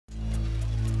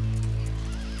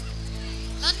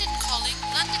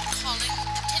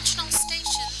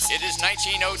It is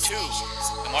 1902.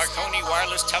 The Marconi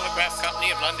Wireless Telegraph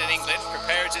Company of London, England,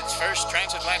 prepares its first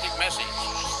transatlantic message.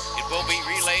 It will be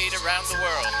relayed around the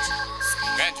world.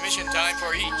 Transmission time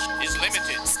for each is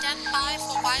limited. Stand by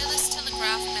for wireless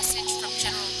telegraph message from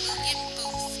General William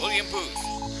Booth. William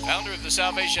Booth, founder of the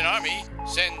Salvation Army,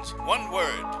 sends one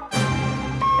word.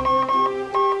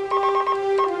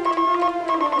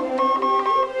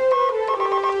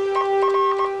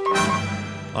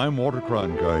 I'm Walter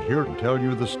Cronkite, here to tell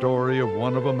you the story of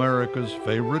one of America's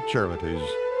favorite charities,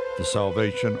 the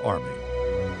Salvation Army.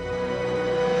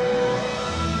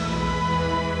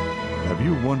 Have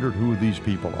you wondered who these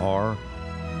people are?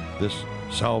 This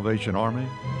Salvation Army?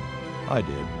 I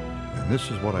did, and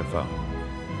this is what I found.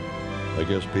 I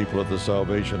guess people at the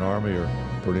Salvation Army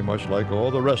are pretty much like all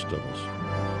the rest of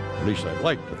us. At least I'd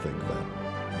like to think that.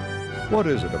 What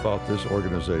is it about this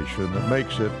organization that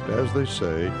makes it, as they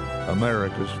say,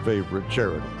 America's favorite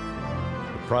charity?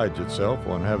 It prides itself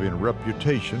on having a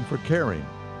reputation for caring.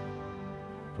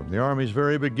 From the Army's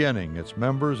very beginning, its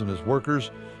members and its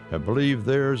workers have believed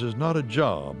theirs is not a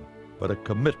job, but a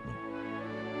commitment.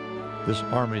 This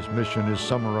Army's mission is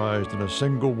summarized in a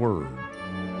single word: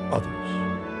 others.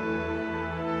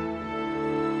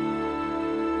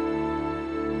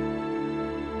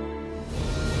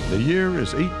 The year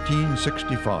is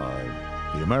 1865.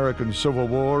 The American Civil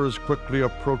War is quickly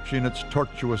approaching its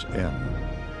tortuous end.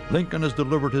 Lincoln has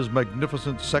delivered his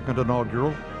magnificent second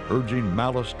inaugural, urging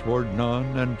malice toward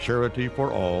none and charity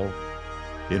for all.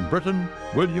 In Britain,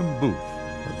 William Booth,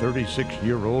 a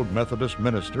 36-year-old Methodist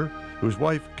minister whose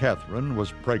wife Catherine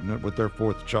was pregnant with their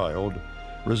fourth child,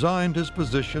 resigned his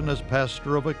position as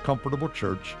pastor of a comfortable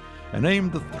church and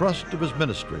aimed the thrust of his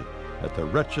ministry at the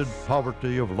wretched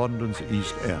poverty of London's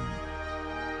East End.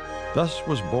 Thus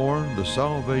was born the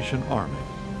Salvation Army,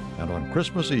 and on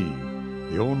Christmas Eve,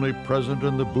 the only present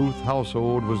in the Booth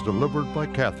household was delivered by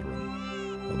Catherine,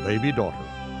 a baby daughter,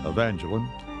 Evangeline,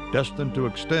 destined to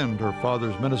extend her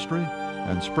father's ministry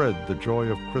and spread the joy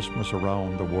of Christmas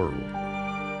around the world.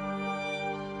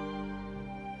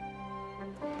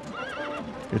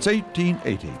 It's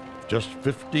 1880, just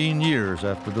 15 years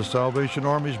after the Salvation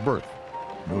Army's birth.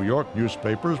 New York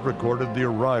newspapers recorded the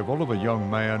arrival of a young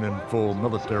man in full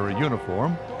military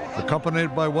uniform,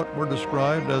 accompanied by what were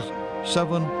described as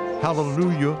 7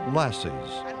 Hallelujah lassies.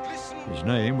 His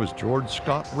name was George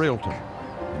Scott Railton,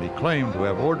 and he claimed to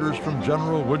have orders from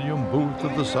General William Booth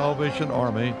of the Salvation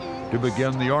Army to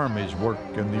begin the Army's work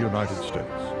in the United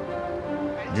States.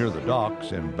 Near the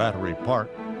docks in Battery Park,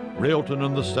 Railton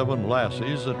and the 7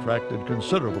 lassies attracted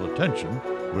considerable attention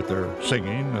with their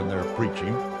singing and their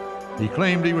preaching. He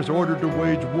claimed he was ordered to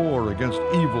wage war against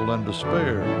evil and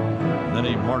despair, and then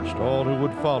he marched all who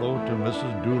would follow to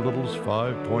Mrs. Doolittle's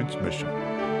 5 Points mission.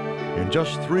 In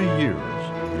just 3 years,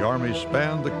 the Army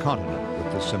spanned the continent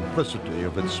with the simplicity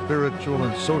of its spiritual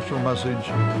and social message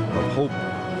of hope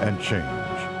and change.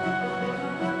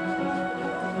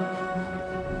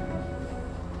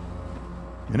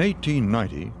 In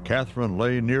 1890, Catherine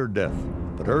lay near death,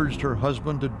 but urged her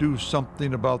husband to do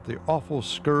something about the awful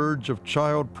scourge of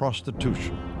child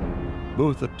prostitution.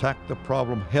 Booth attacked the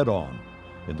problem head-on,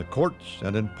 in the courts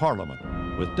and in Parliament,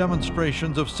 with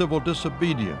demonstrations of civil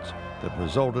disobedience that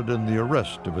resulted in the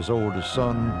arrest of his oldest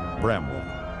son, Bramwell.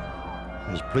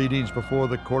 His pleadings before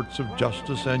the courts of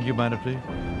justice and humanity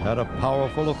had a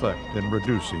powerful effect in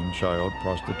reducing child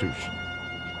prostitution.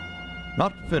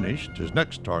 Not finished, his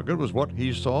next target was what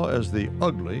he saw as the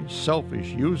ugly,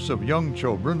 selfish use of young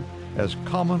children as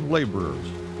common laborers,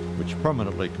 which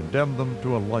permanently condemned them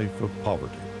to a life of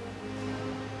poverty.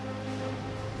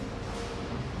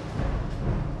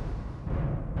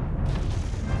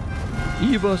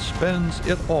 Eva spends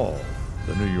it all,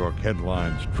 the New York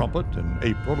headlines trumpet in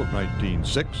April of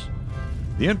 1906.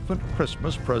 The infant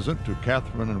Christmas present to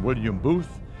Catherine and William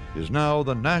Booth is now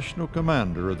the national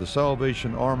commander of the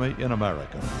Salvation Army in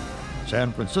America.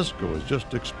 San Francisco has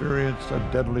just experienced a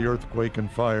deadly earthquake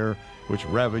and fire which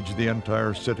ravaged the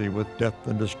entire city with death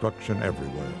and destruction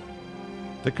everywhere.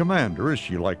 The commander, as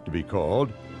she liked to be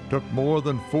called, took more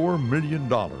than $4 million,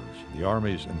 the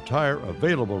Army's entire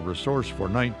available resource for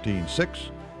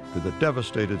 1906, to the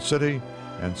devastated city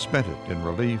and spent it in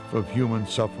relief of human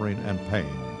suffering and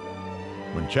pain.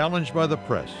 When challenged by the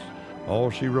press, all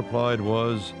she replied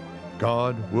was,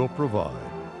 "God will provide."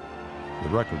 The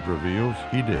record reveals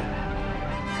he did.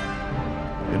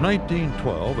 In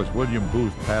 1912, as William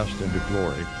Booth passed into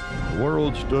glory, the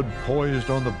world stood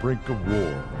poised on the brink of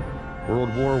war.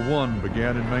 World War I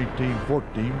began in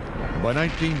 1914, and by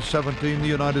 1917 the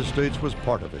United States was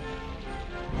part of it.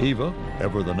 Eva,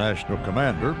 ever the national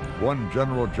commander, won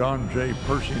General John J.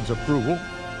 Pershing's approval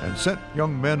and sent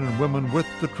young men and women with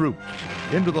the troops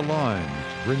into the lines,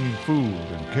 bringing food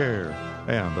and care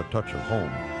and a touch of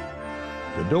home.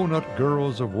 The Donut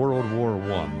Girls of World War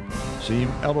I seem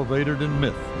elevated in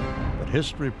myth, but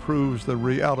history proves the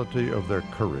reality of their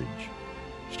courage.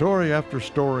 Story after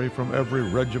story from every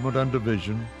regiment and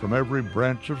division, from every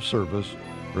branch of service,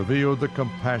 revealed the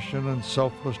compassion and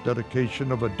selfless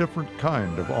dedication of a different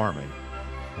kind of army,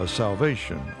 a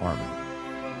Salvation Army.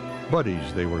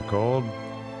 Buddies, they were called,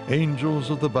 angels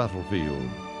of the battlefield,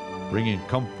 bringing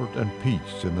comfort and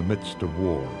peace in the midst of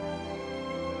war.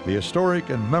 The historic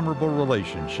and memorable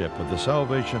relationship of the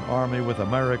Salvation Army with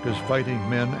America's fighting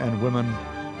men and women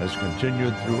has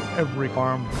continued through every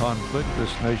armed conflict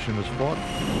this nation has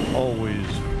fought, always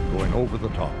going over the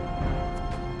top.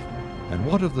 And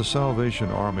what of the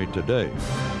Salvation Army today?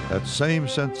 That same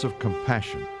sense of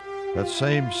compassion, that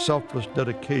same selfless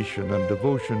dedication and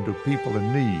devotion to people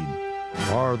in need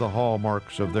are the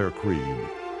hallmarks of their creed.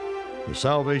 The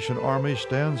Salvation Army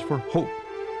stands for hope,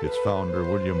 its founder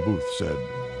William Booth said.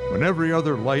 When every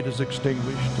other light is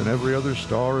extinguished and every other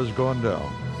star has gone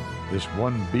down, this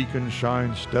one beacon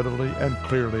shines steadily and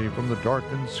clearly from the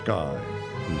darkened sky,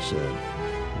 he said.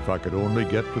 If I could only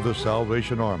get to the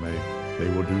Salvation Army, they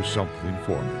will do something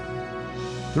for me.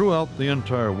 Throughout the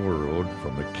entire world,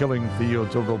 from the killing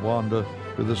fields of Rwanda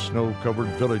to the snow-covered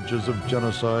villages of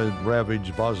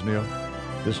genocide-ravaged Bosnia,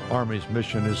 this Army's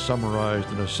mission is summarized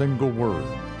in a single word: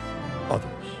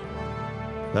 others.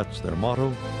 That's their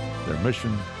motto, their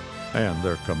mission, and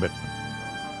their commitment.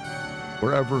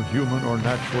 Wherever human or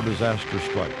natural disaster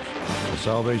strikes, the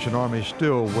Salvation Army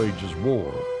still wages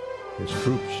war. Its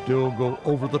troops still go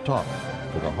over the top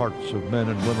for the hearts of men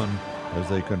and women as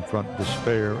they confront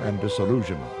despair and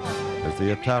disillusionment, as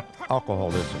they attack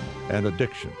alcoholism and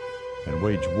addiction, and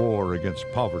wage war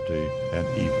against poverty and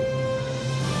evil.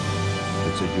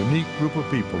 It's a unique group of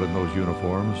people in those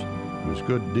uniforms whose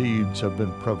good deeds have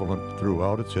been prevalent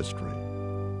throughout its history.